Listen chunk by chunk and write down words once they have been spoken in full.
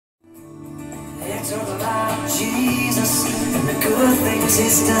It's all about Jesus and the good things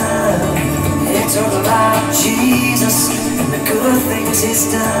He's done. It's all about Jesus and the good things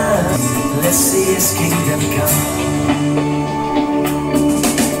He's done. Let's see His kingdom come.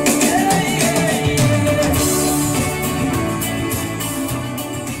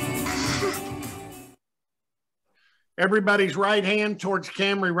 Everybody's right hand towards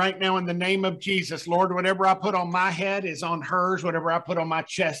Camry right now in the name of Jesus. Lord, whatever I put on my head is on hers. Whatever I put on my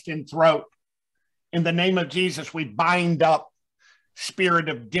chest and throat. In the name of Jesus, we bind up spirit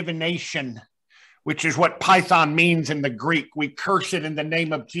of divination, which is what Python means in the Greek. We curse it in the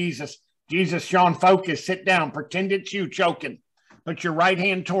name of Jesus. Jesus, Sean, focus, sit down, pretend it's you choking. Put your right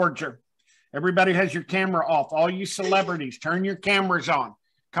hand towards her. Everybody has your camera off. All you celebrities, turn your cameras on.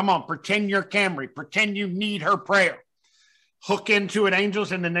 Come on, pretend you're Camry. Pretend you need her prayer. Hook into it,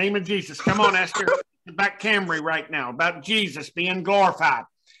 angels, in the name of Jesus. Come on, Esther. About Camry right now, about Jesus being glorified.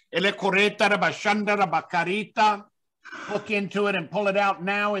 Hook into it and pull it out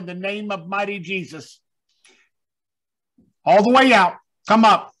now in the name of mighty Jesus. All the way out. Come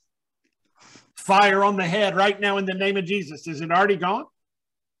up. Fire on the head right now in the name of Jesus. Is it already gone?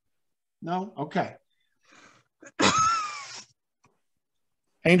 No? Okay.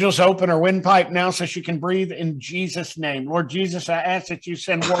 Angels, open her windpipe now so she can breathe in Jesus' name. Lord Jesus, I ask that you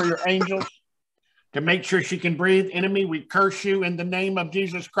send warrior angels to make sure she can breathe. Enemy, we curse you in the name of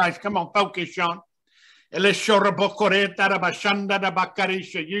Jesus Christ. Come on, focus, Sean. Use your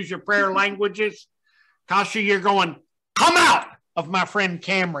prayer languages. Kasha, you're going, come out of my friend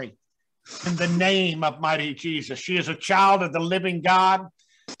Camry in the name of mighty Jesus. She is a child of the living God.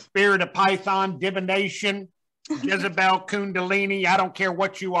 Spirit of Python, divination, Jezebel, Kundalini, I don't care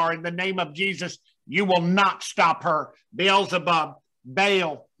what you are, in the name of Jesus, you will not stop her. Beelzebub,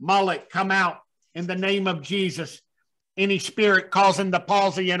 Baal, Mullet, come out in the name of Jesus. Any spirit causing the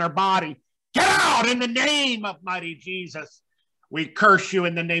palsy in her body, get out in the name of mighty Jesus. We curse you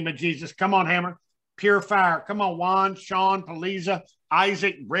in the name of Jesus. Come on, Hammer. Pure fire. Come on, Juan, Sean, Poliza,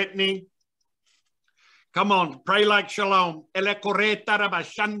 Isaac, Brittany. Come on, pray like shalom. Come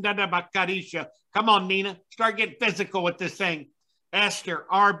on, Nina. Start getting physical with this thing. Esther,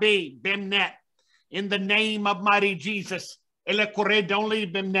 RB, Bimnet. In the name of mighty Jesus. Don't leave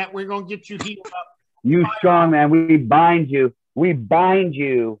Bimnet. We're going to get you healed up. You strong man, we bind you. We bind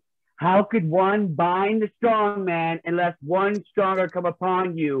you. How could one bind the strong man unless one stronger come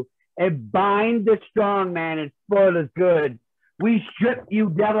upon you and bind the strong man and spoil his good? We strip you,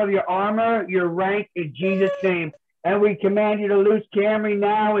 devil, of your armor, your rank in Jesus' name. And we command you to loose Camry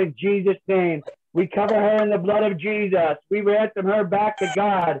now in Jesus' name. We cover her in the blood of Jesus. We ransom her back to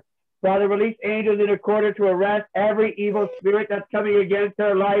God. Father, release angels in a quarter to arrest every evil spirit that's coming against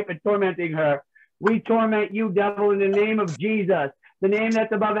her life and tormenting her. We torment you, devil, in the name of Jesus, the name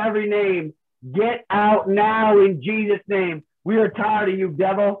that's above every name. Get out now in Jesus' name. We are tired of you,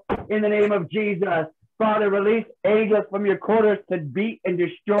 devil, in the name of Jesus. Father, release angels from your quarters to beat and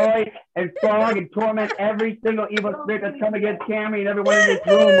destroy and flog and torment every single evil spirit that's come against Camry and everyone in this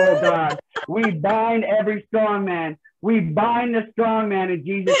room, oh God. We bind every strong man. We bind the strong man in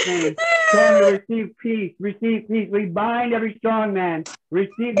Jesus' name. Camry, receive peace. Receive peace. We bind every strong man.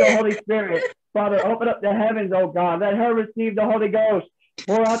 Receive the Holy Spirit. Father, open up the heavens, oh God. Let her receive the Holy Ghost.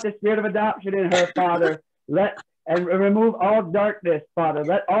 Pour out the spirit of adoption in her, Father. And remove all darkness, Father.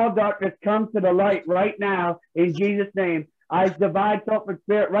 Let all darkness come to the light right now in Jesus' name. I divide self and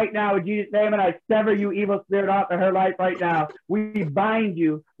spirit right now in Jesus' name, and I sever you evil spirit off of her life right now. We bind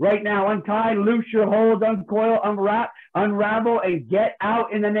you right now. Untie, loose your holds, uncoil, unravel, and get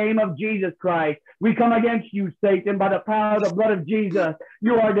out in the name of Jesus Christ. We come against you, Satan, by the power of the blood of Jesus.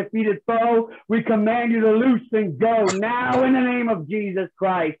 You are a defeated foe. We command you to loose and go now in the name of Jesus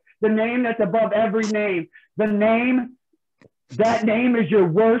Christ. The name that's above every name. The name, that name is your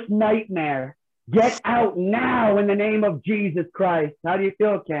worst nightmare. Get out now in the name of Jesus Christ. How do you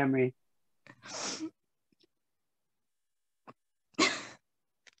feel, Camry?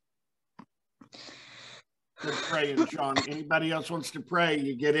 Good praying, Sean. Anybody else wants to pray,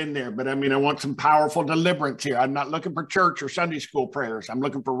 you get in there. But I mean, I want some powerful deliverance here. I'm not looking for church or Sunday school prayers. I'm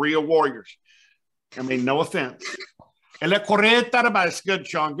looking for real warriors. I mean, no offense. It's good,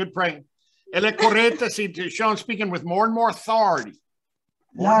 Sean. Good praying. See, Sean speaking with more and more authority.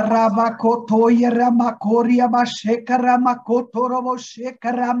 In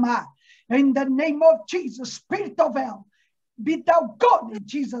the name of Jesus, Spirit of hell, be thou gone in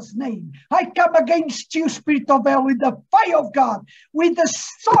Jesus' name. I come against you, Spirit of hell, with the fire of God, with the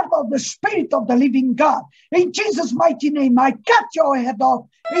sword of the Spirit of the living God. In Jesus' mighty name, I cut your head off.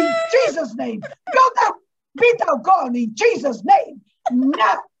 In Jesus' name, go down, be thou gone in Jesus' name.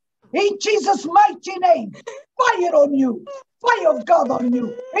 Now, In Jesus' mighty name, fire on you. Fire of God on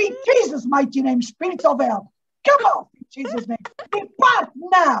you. In Jesus' mighty name, spirit of hell, come off in Jesus' name. Depart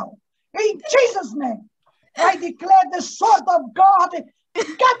now. In Jesus' name. I declare the sword of God,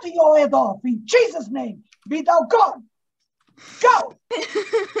 cut your head off. In Jesus' name. Be thou gone. Go.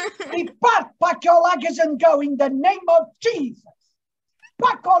 Depart, pack your luggage and go in the name of Jesus.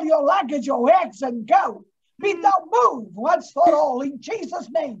 Pack all your luggage, your eggs, and go. Be thou moved once for all in Jesus'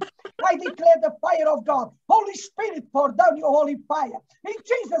 name. I declare the fire of God. Holy Spirit, pour down your holy fire. In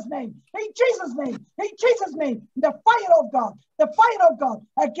Jesus' name. In Jesus' name. In Jesus' name. The fire of God. The fire of God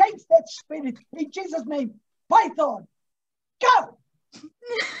against that spirit. In Jesus' name. Python. Go.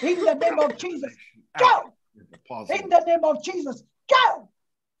 In the name of Jesus. Go. In the name of Jesus. Go.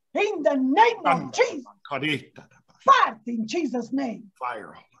 In the name of Jesus. Part in Jesus' name.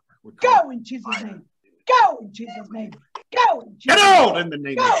 Fire. Go in Jesus' name. Go in Jesus' name. Go in Jesus' Get name. out in the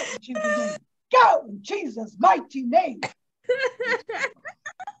name Go of in Jesus' name. Go in Jesus' mighty name.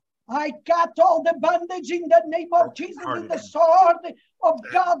 I cut all the bondage in the name of Jesus with the sword of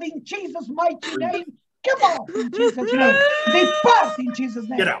God in Jesus' mighty name. Come on in Jesus' name. Depart in Jesus'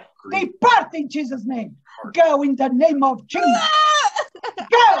 name. Get out. Depart in Jesus' name. Go in the name of Jesus.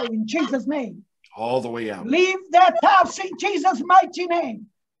 Go in Jesus' name. All the way out. Leave that house in Jesus' mighty name.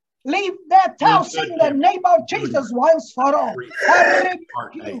 Leave that house in the name of Jesus once for all. I break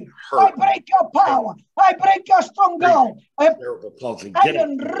you. I break your power. I break your stronghold. I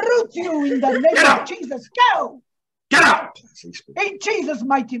unroot you in the name of Jesus. Go. Get out. In Jesus'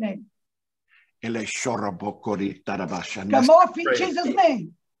 mighty name. Come Come off in Jesus'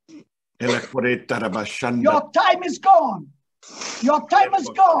 name. Your time is gone. Your time is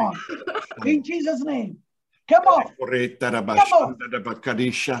gone. In Jesus' name. Come off. Come off.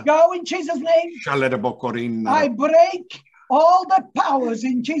 Go in Jesus' name. I break all the powers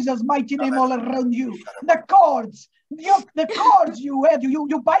in Jesus' mighty name all around you. The cords. The cords you had,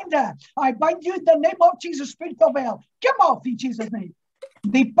 you bind that. I bind you in the name of Jesus, spirit of hell. Come off in Jesus' name.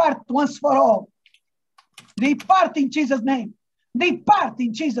 Depart once for all. Depart in Jesus' name. Depart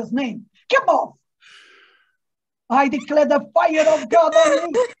in Jesus' name. Come off. I declare the fire of God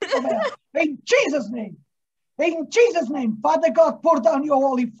on you. In Jesus' name. In Jesus' name, Father God, pour down your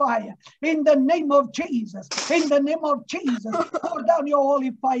holy fire. In the name of Jesus. In the name of Jesus. Pour down your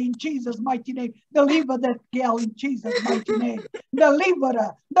holy fire in Jesus' mighty name. Deliver that girl in Jesus' mighty name. Deliver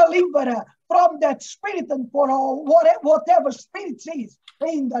her from that spirit and for all whatever spirit is.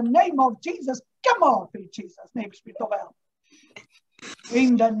 In the name of Jesus. Come off in Jesus' name, spirit of hell.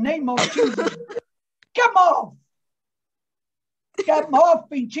 In the name of Jesus. Come off. Come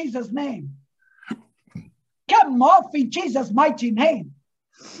off in Jesus' name. Come off in Jesus' mighty name.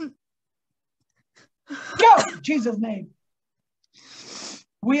 Go in Jesus' name.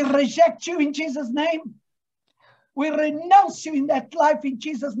 We reject you in Jesus' name. We renounce you in that life in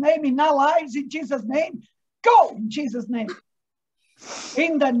Jesus' name, in our lives in Jesus' name. Go in Jesus' name.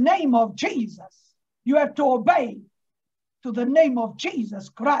 In the name of Jesus. You have to obey to the name of Jesus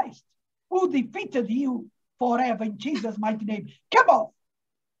Christ, who defeated you forever in Jesus' mighty name. Come on.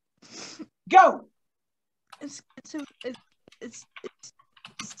 Go.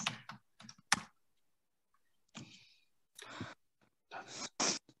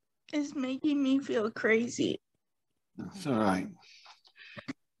 It's making me feel crazy. That's all right.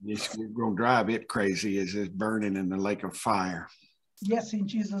 We're going to drive it crazy as it's burning in the lake of fire. Yes, in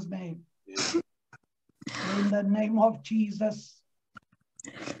Jesus' name. In the name of Jesus.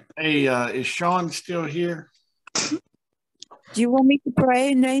 Hey, is Sean still here? Do you want me to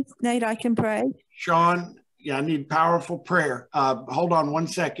pray, Nate? Nate, I can pray. Sean, yeah, I need powerful prayer. Hold on one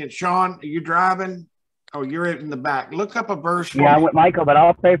second. Sean, are you driving? Oh, you're in the back. Look up a verse. Yeah, I'm with Michael, but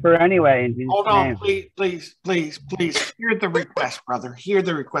I'll pray for her anyway. In Jesus' Hold on, name. please. Hear the request, brother. Hear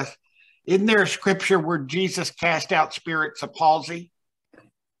the request. Isn't there a scripture where Jesus cast out spirits of palsy?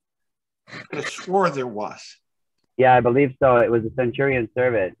 I swore there was. Yeah, I believe so. It was a centurion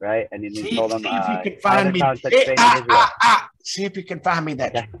servant, right? And he told him, see if you can find me. See if you can find me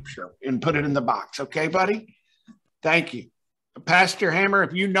that scripture and put it in the box. Okay, buddy? Thank you. Pastor Hammer,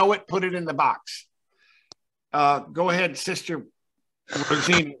 if you know it, put it in the box. Go ahead, Sister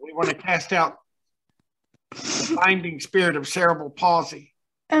Rosina. We want to cast out the binding spirit of cerebral palsy.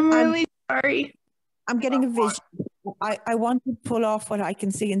 I'm really sorry. I'm getting a vision. I want to pull off what I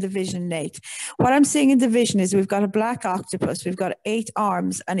can see in the vision, Nate. What I'm seeing in the vision is we've got a black octopus. We've got 8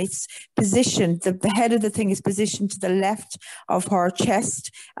 arms, and it's positioned, the head of the thing is positioned to the left of her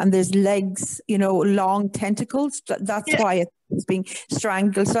chest, and there's legs, long tentacles. That's why it's is being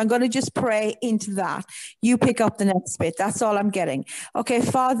strangled. So I'm going to just pray into that. You pick up the next bit. That's all I'm getting. Okay,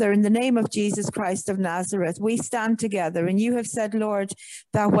 Father, in the name of Jesus Christ of Nazareth, we stand together, and you have said, Lord,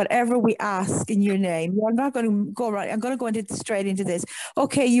 that whatever we ask in your name, I'm not going to go right. I'm going to go straight into this.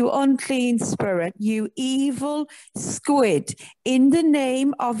 Okay, you unclean spirit, you evil squid, in the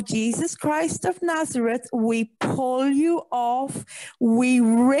name of Jesus Christ of Nazareth, we pull you off. We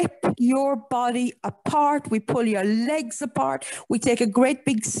rip your body apart. We pull your legs apart. We take a great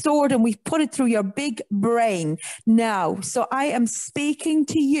big sword and we put it through your big brain now. So I am speaking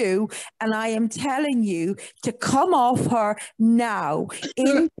to you and I am telling you to come off her now.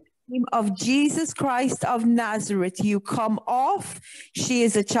 In name of Jesus Christ of Nazareth, you come off. She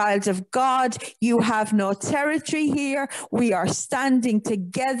is a child of God. You have no territory here. We are standing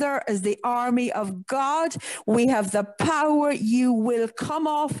together as the army of God. We have the power. You will come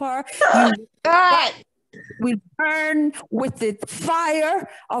off her. You will burn with the fire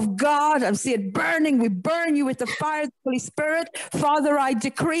of God. I see it burning. We burn you with the fire of the Holy Spirit. Father, I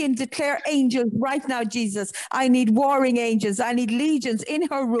decree and declare angels right now, Jesus. I need warring angels. I need legions in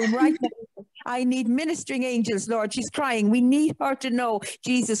her room right now. I need ministering angels, Lord. She's crying. We need her to know,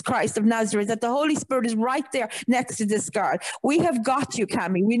 Jesus Christ of Nazareth, that the Holy Spirit is right there next to this girl. We have got you,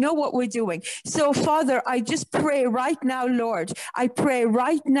 Cammie. We know what we're doing. So, Father, I just pray right now, Lord, I pray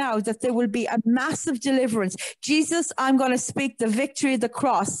right now that there will be a massive deliverance. Jesus, I'm going to speak the victory of the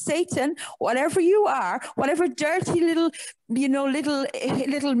cross. Satan, whatever you are, whatever dirty little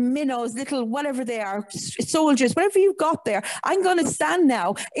little minnows, little whatever they are, soldiers, whatever you've got there, I'm going to stand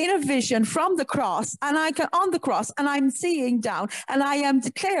now in a vision from the cross, and on the cross, and I'm seeing down, and I am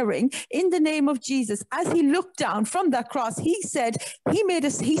declaring in the name of Jesus, as he looked down from that cross, he said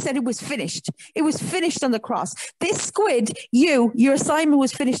it was finished. It was finished on the cross. This squid, your assignment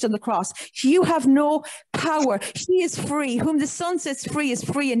was finished on the cross. You have no power. She is free. Whom the Son sets free is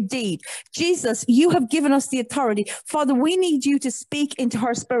free indeed. Jesus, you have given us the authority. Father, we need you to speak into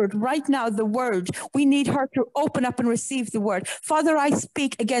her spirit right now, the word. We need her to open up and receive the word. Father, I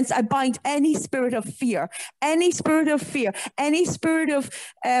bind any spirit of fear, any spirit of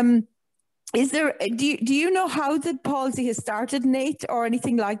do you know how the palsy has started, Nate, or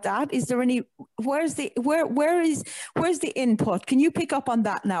anything like that? Is there any, where's the input? Can you pick up on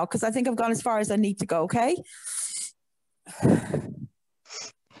that now? Because I think I've gone as far as I need to go, okay?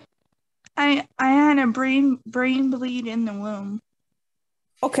 I had a brain bleed in the womb.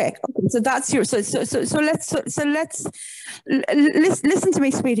 Okay. So that's your let's listen to me,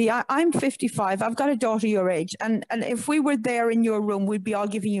 sweetie. I'm 55. I've got a daughter your age, and if we were there in your room, we'd be all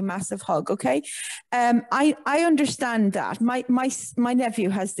giving you a massive hug. Okay. I understand that my nephew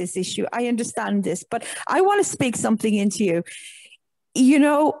has this issue. I understand this, but I want to speak something into you. You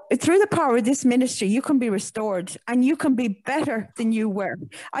know, through the power of this ministry, you can be restored and you can be better than you were.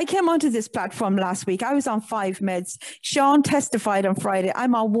 I came onto this platform last week. I was on 5 meds. Sean testified on Friday.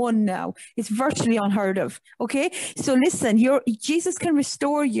 I'm on 1 now. It's virtually unheard of. Okay. So listen, Jesus can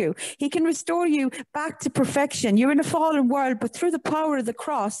restore you. He can restore you back to perfection. You're in a fallen world, but through the power of the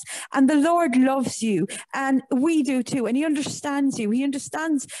cross, and the Lord loves you, and we do too. And he understands you. He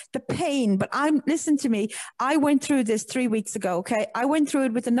understands the pain, but listen to me. I went through this 3 weeks ago. Okay. I went through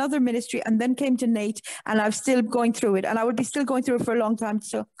it with another ministry and then came to Nate, and I'm still going through it, and I would be still going through it for a long time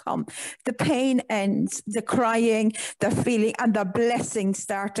to come. The pain ends, the crying, the feeling, and the blessings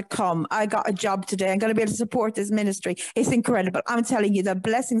start to come. I got a job today. I'm going to be able to support this ministry. It's incredible. I'm telling you, the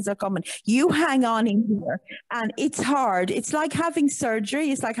blessings are coming. You hang on in here, and it's hard. It's like having surgery.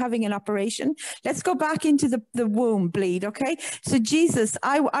 It's like having an operation. Let's go back into the womb bleed, okay? So Jesus,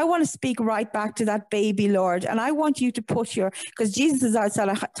 I want to speak right back to that baby, Lord, and I want you to put because Jesus is outside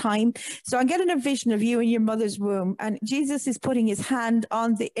of time. So I'm getting a vision of you in your mother's womb, and Jesus is putting his hand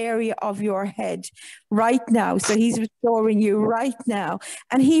on the area of your head right now. So he's restoring you right now.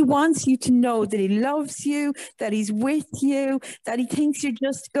 And he wants you to know that he loves you, that he's with you, that he thinks you're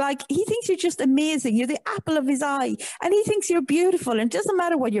just amazing. You're the apple of his eye, and he thinks you're beautiful. And it doesn't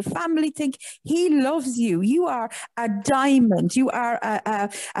matter what your family think. He loves you. You are a diamond. You are a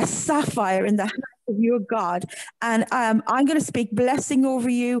sapphire in the hand of your God. And I'm going to speak blessing over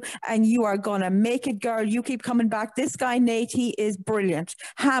you, and you are going to make it, girl. You keep coming back. This guy, Nate, he is brilliant.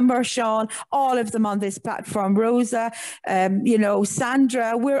 Hammer, Sean, all of them on this platform. Rosa,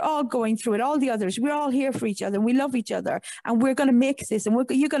 Sandra, we're all going through it. All the others, we're all here for each other. We love each other, and we're going to make this, and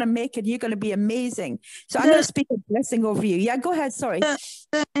you're going to make it. You're going to be amazing. So I'm going to speak a blessing over you. Yeah, go ahead. Sorry.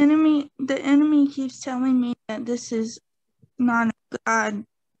 The enemy keeps telling me that this is not God,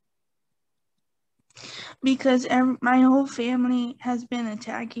 because my whole family has been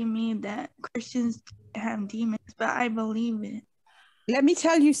attacking me, that Christians have demons, but I believe it. Let me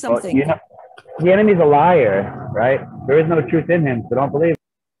tell you something. Well, the enemy's a liar, right? There is no truth in him, so don't believe.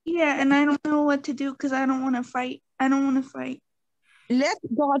 Yeah, and I don't know what to do because I don't want to fight. I don't want to fight. Let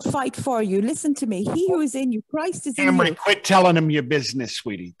God fight for you. Listen to me. He who is in you, Christ is in Cameron, you. quit telling them your business,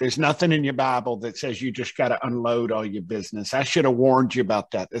 sweetie. There's nothing in your Bible that says you just got to unload all your business. I should have warned you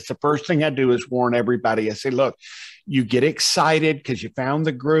about that. That's the first thing I do is warn everybody. I say, look, you get excited because you found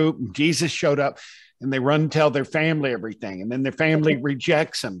the group and Jesus showed up, and they run and tell their family everything, and then their family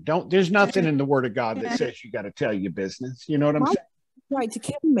rejects them. There's nothing in the Word of God that says you got to tell your business. You know what I'm saying? Tried to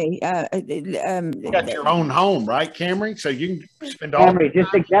kill me. You got your own home, right, Camry? So you can spend all. Camry,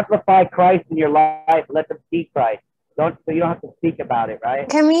 just exemplify Christ in your life. Let them see Christ. So you don't have to speak about it, right?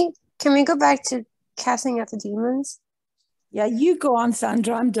 Can we go back to casting out the demons? Yeah, you go on,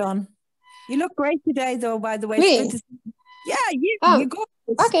 Sandra. I'm done. You look great today, though, by the way. Me? Yeah, you go.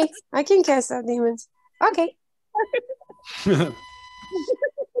 Okay, I can cast out demons. Okay. Okay,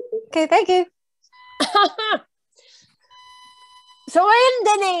 thank you. So in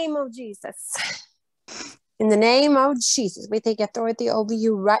the name of Jesus, we take authority over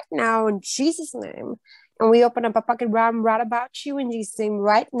you right now in Jesus' name. And we open up a pocket realm right about you in Jesus' name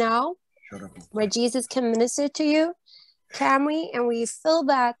right now, where Jesus can minister to you, Camry, and we fill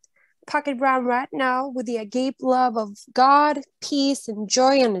that pocket realm right now with the agape love of God, peace and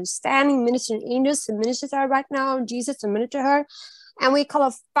joy and understanding, ministering angels to minister to her right now in Jesus and minister to her. And we call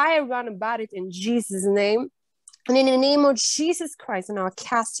a fire round about it in Jesus' name. And in the name of Jesus Christ, and I'll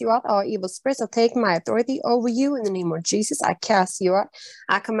cast you out, all evil spirits. I'll take my authority over you in the name of Jesus. I cast you out.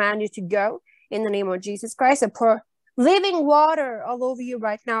 I command you to go in the name of Jesus Christ. I pour living water all over you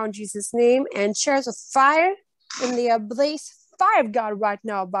right now in Jesus' name, and chairs of fire in the ablaze fire of God right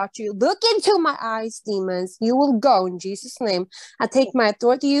now about you. Look into my eyes, demons. You will go in Jesus' name. I take my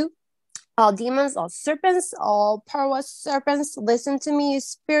authority you. All demons, all serpents, all powerless serpents, listen to me, you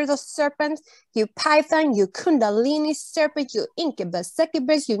spirit of serpent, you python, you kundalini serpent, you incubus,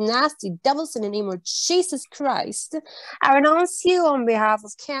 succubus, you nasty devils, in the name of Jesus Christ. I renounce you on behalf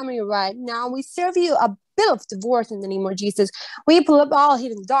of Camry right now. We serve you a bill of divorce in the name of Jesus. We pull up all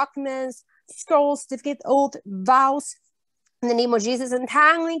hidden documents, scrolls, certificate, oath, vows, in the name of Jesus. And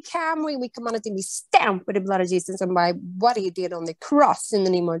Camry, we command it to be stamped with the blood of Jesus and by what he did on the cross in the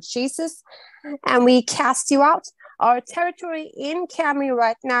name of Jesus. And we cast you out. Our territory in Camry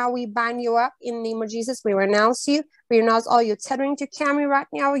right now, we bind you up in the name of Jesus. We renounce you. We renounce all your tethering to Camry right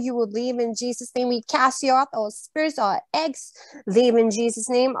now. You will leave in Jesus' name. We cast you out. All spirits, all eggs, leave in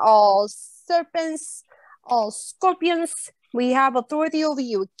Jesus' name. All serpents, all scorpions, we have authority over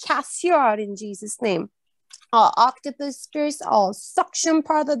you. We cast you out in Jesus' name. All octopus spirits, all suction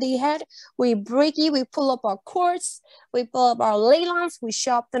part of the head, we break you, we pull up our cords, we pull up our ley lines, we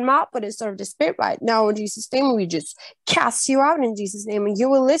chop them up with the sword of the spirit right now in Jesus' name. We just cast you out in Jesus' name, and you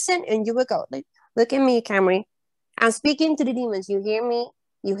will listen and you will go. Look at me, Camry. I'm speaking to the demons. You hear me?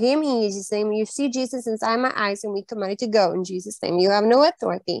 You hear me in Jesus' name. You see Jesus inside my eyes, and we command you to go in Jesus' name. You have no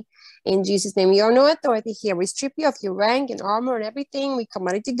authority in Jesus' name. You have no authority here. We strip you of your rank and armor and everything. We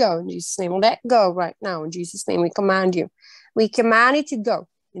command you to go in Jesus' name. Let go right now in Jesus' name. We command you. We command you to go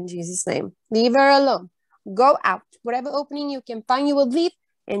in Jesus' name. Leave her alone. Go out. Whatever opening you can find, you will leave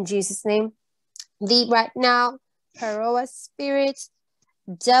in Jesus' name. Leave right now. Paroa spirits,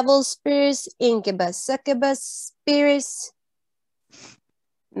 devil spirits, incubus, succubus spirits,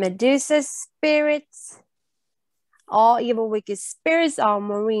 Medusa spirits, all evil wicked spirits, all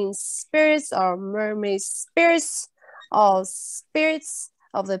marine spirits, all mermaid spirits, all spirits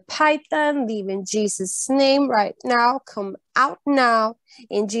of the python, leave in Jesus' name right now. Come out now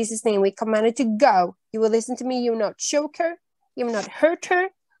in Jesus' name. We command it to go. You will listen to me. You will not choke her. You will not hurt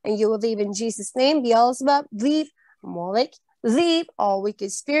her. And you will leave in Jesus' name. Beelzebub, leave. Moloch, leave. All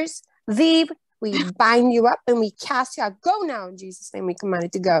wicked spirits, leave. We bind you up and we cast you out. Go now in Jesus' name. We command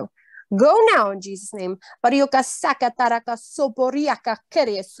it to go. Go now in Jesus' name. We bind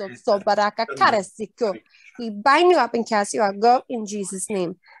you up and cast you out. Go in Jesus'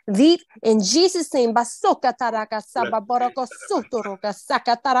 name. Leave in Jesus' name.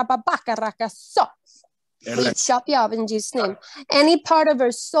 We chop you up in Jesus' name. Any part of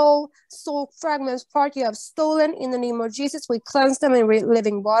her soul fragments, part you have stolen in the name of Jesus, we cleanse them in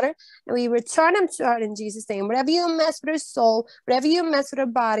living water and we return them to her in Jesus' name. Whatever you mess with her soul, whatever you mess with her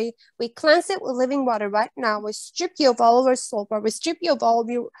body, we cleanse it with living water right now. We strip you of all of her soul part. We strip you of all of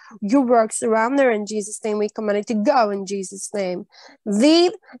your works around her in Jesus' name. We command it to go in Jesus' name.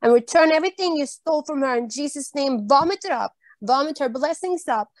 Leave and return everything you stole from her in Jesus' name. Vomit it up. Vomit her blessings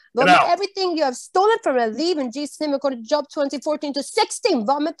up. Vomit everything you have stolen from her. Leave in Jesus' name, according to Job 20:14-16.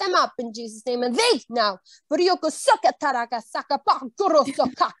 Vomit them up in Jesus' name and leave now. Leave.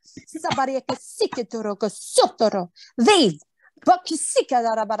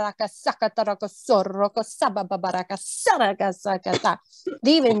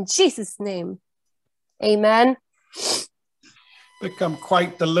 Leave in Jesus' name. Amen. Become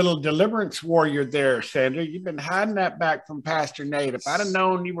quite the little deliverance warrior there, Sandra. You've been hiding that back from Pastor Nate. If I'd have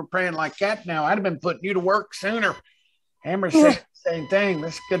known you were praying like that now, I'd have been putting you to work sooner. Hammer said the same thing.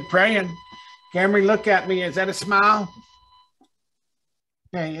 That's good praying. Camry, look at me. Is that a smile?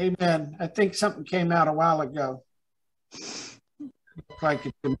 Okay, amen. I think something came out a while ago. Look like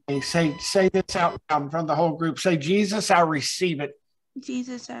it to me. Say this out loud in front of the whole group. Say, Jesus, I receive it.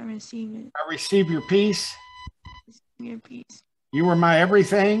 Jesus, I receive it. I receive your peace. Your peace. You are my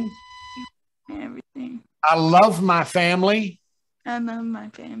everything. Everything. I love my family. I love my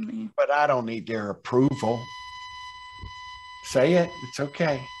family. But I don't need their approval. Say it. It's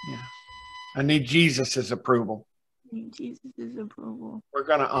okay. Yeah. I need Jesus' approval. I need Jesus' approval. We're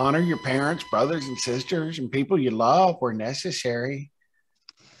going to honor your parents, brothers and sisters, and people you love where necessary.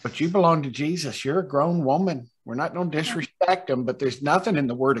 But you belong to Jesus. You're a grown woman. We're not going to disrespect them, but there's nothing in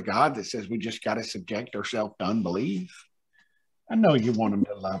the Word of God that says we just got to subject ourselves to unbelief. I know you want them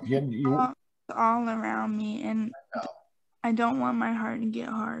to love you. All around me, and I don't want my heart to get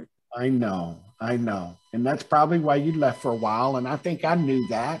hard. I know. And that's probably why you left for a while, and I think I knew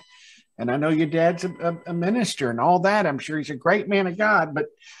that. And I know your dad's a minister and all that. I'm sure he's a great man of God, but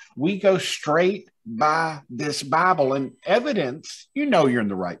we go straight by this Bible and evidence. You know you're in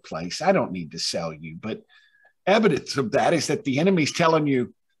the right place. I don't need to sell you, but evidence of that is that the enemy's telling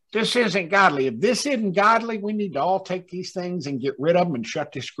you, this isn't godly. If this isn't godly, we need to all take these things and get rid of them and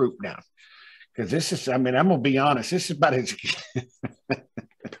shut this group down. Because this is, I'm going to be honest, this is about as,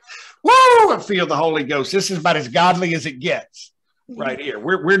 woo, I feel the Holy Ghost. This is about as godly as it gets right here.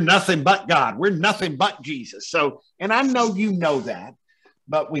 We're nothing but God. We're nothing but Jesus. So, and I know you know that,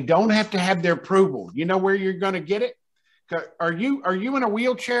 but we don't have to have their approval. You know where you're going to get it? Are you in a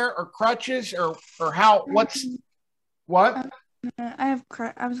wheelchair or crutches or how, what? I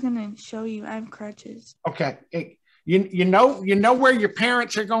was going to show you. I have crutches. Okay. You know where your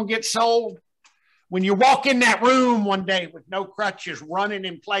parents are going to get sold? When you walk in that room one day with no crutches running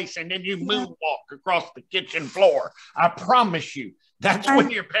in place and then you moonwalk across the kitchen floor. I promise you, that's when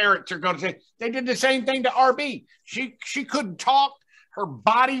your parents are going to say, they did the same thing to RB. She couldn't talk. Her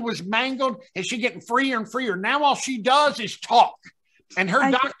body was mangled. And she's getting freer and freer. Now all she does is talk. And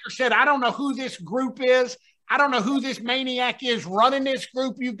her doctor said, I don't know who this group is. I don't know who this maniac is running this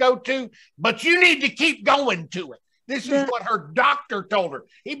group you go to, but you need to keep going to it. This is what her doctor told her.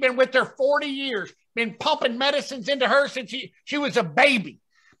 He'd been with her 40 years, been pumping medicines into her since she was a baby.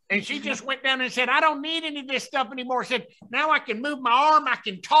 And she just went down and said, I don't need any of this stuff anymore. Said, now I can move my arm, I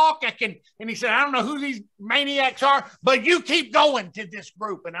can talk, and he said, I don't know who these maniacs are, but you keep going to this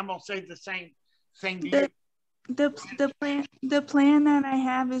group. And I'm going to say the same thing to you. The plan that I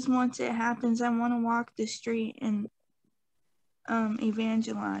have is once it happens, I want to walk the street and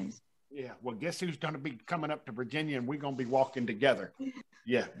evangelize. Yeah, well, guess who's going to be coming up to Virginia, and we're going to be walking together.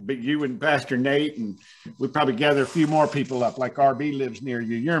 Yeah, but you and Pastor Nate, and we'll probably gather a few more people up, like RB lives near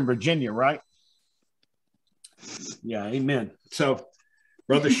you. You're in Virginia, right? Yeah, amen. So,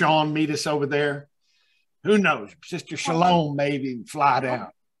 Brother Sean, meet us over there. Who knows? Sister Shalom maybe fly down.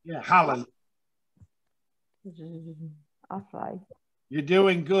 Yeah, hallelujah. I'll fly. You're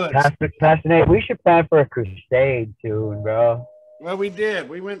doing good. Pastor Nate, we should plan for a crusade soon, bro. Well, we did.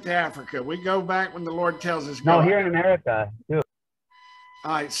 We went to Africa. We go back when the Lord tells us. No, here in America, too.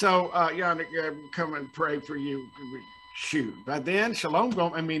 All right, so Yannick, come and pray for you. Shoot, but then Shalom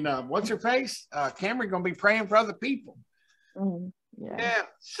what's her face? Cameron gonna be praying for other people. Yeah.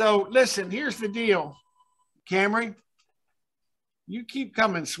 So listen, here's the deal, Cameron. You keep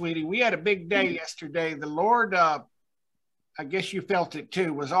coming, sweetie. We had a big day yesterday. The Lord, I guess you felt it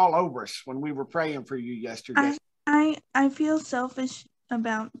too, was all over us when we were praying for you yesterday. I feel selfish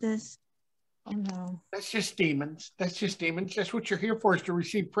about this. Oh no. That's just demons. That's what you're here for, is to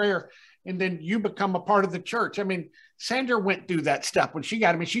receive prayer. And then you become a part of the church. I mean, Sandra went through that stuff when she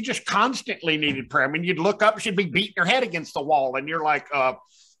got, she just constantly needed prayer. I mean, you'd look up, she'd be beating her head against the wall, and you're like,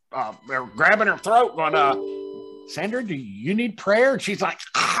 grabbing her throat going, Sandra, do you need prayer? And she's like,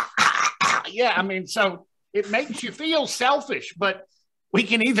 yeah. I mean, so it makes you feel selfish, but we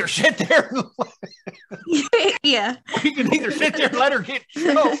can either sit there yeah. We can either sit there and let her get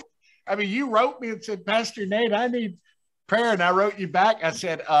choked. I mean, you wrote me and said, Pastor Nate, I need prayer, and I wrote you back. I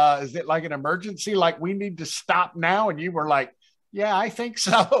said, is it like an emergency? Like we need to stop now? And you were like, yeah, I think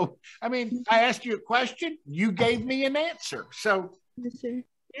so. I mean, I asked you a question. You gave me an answer. So,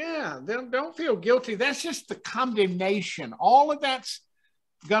 yeah, don't feel guilty. That's just the condemnation. All of that's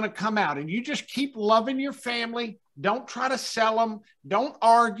going to come out. And you just keep loving your family. Don't try to sell them. Don't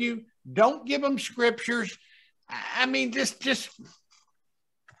argue. Don't give them scriptures. I mean, just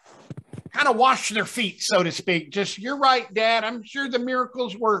kind of wash their feet, so to speak. Just, you're right, Dad. I'm sure the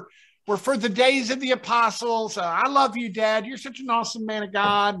miracles were for the days of the apostles. I love you, Dad. You're such an awesome man of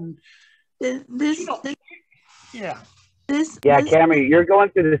God. And Camry, you're going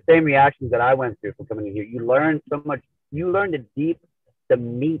through the same reactions that I went through from coming in here. You learn so much. You learn the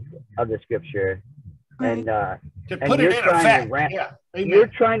meat of the scripture, and to put it in effect. You're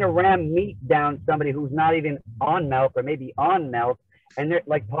trying to ram meat down somebody who's not even on milk or maybe on milk, and they're,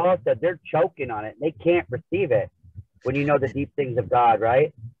 like Paul said, they're choking on it. They can't receive it when you know the deep things of God,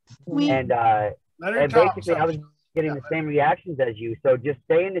 right? And basically, I was getting the same reactions as you. So just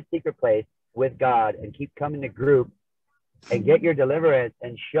stay in the secret place with God and keep coming to group and get your deliverance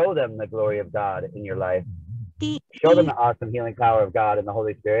and show them the glory of God in your life. Show them the awesome healing power of God and the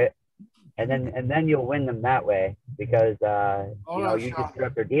Holy Spirit, and then you'll win them that way, because you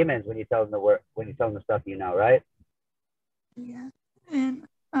disrupt their demons when you tell them the word, when you tell them the stuff you know, right? Yeah, and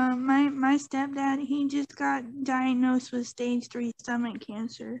my stepdad, he just got diagnosed with stage 3 stomach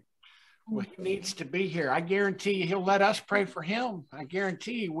cancer. Well, he needs to be here. I guarantee you he'll let us pray for him. I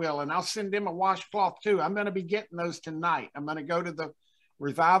guarantee he will. And I'll send him a washcloth too. I'm going to be getting those tonight. I'm going to go to the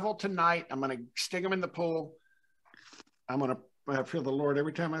revival tonight. I'm going to stick them in the pool. I feel the Lord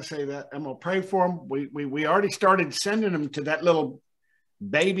every time I say that. I'm going to pray for him. We already started sending them to that little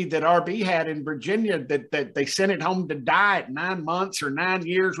baby that RB had in Virginia that they sent it home to die at 9 months or 9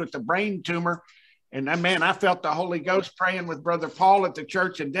 years with a brain tumor. And man, I felt the Holy Ghost praying with Brother Paul at the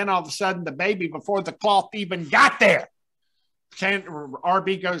church. And then all of a sudden, the baby, before the cloth even got there,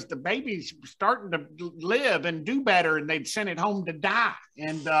 RB goes, the baby's starting to live and do better. And they'd sent it home to die.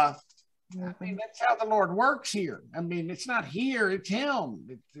 And I mean, that's how the Lord works here. I mean, it's not here, it's him.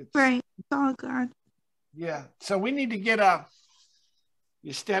 It's right. It's all God. Yeah. So we need to get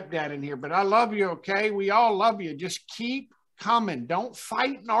your stepdad in here. But I love you, okay? We all love you. Just keep coming. Don't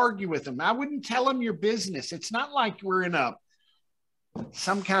fight and argue with them. I wouldn't tell them your business. It's not like we're in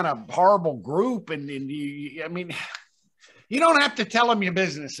some kind of horrible group. I mean, you don't have to tell them your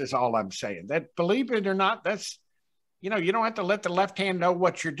business is all I'm saying. That, believe it or not, that's, you don't have to let the left hand know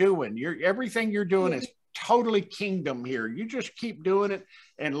what you're doing. Everything you're doing is totally kingdom here. You just keep doing it,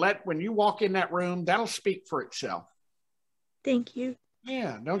 and when you walk in that room, that'll speak for itself. Thank you.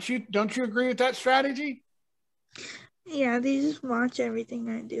 Yeah. Don't you agree with that strategy? Yeah, they just watch everything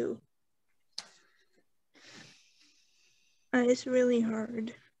I do. It's really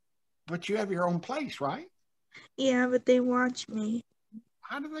hard. But you have your own place, right? Yeah, but they watch me.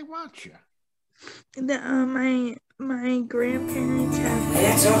 How do they watch you? My grandparents have.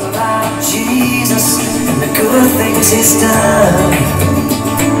 It's all about Jesus and the good things he's done.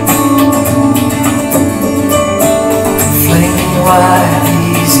 Fling wide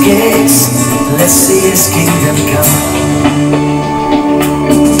these gates, let's see his kingdom come.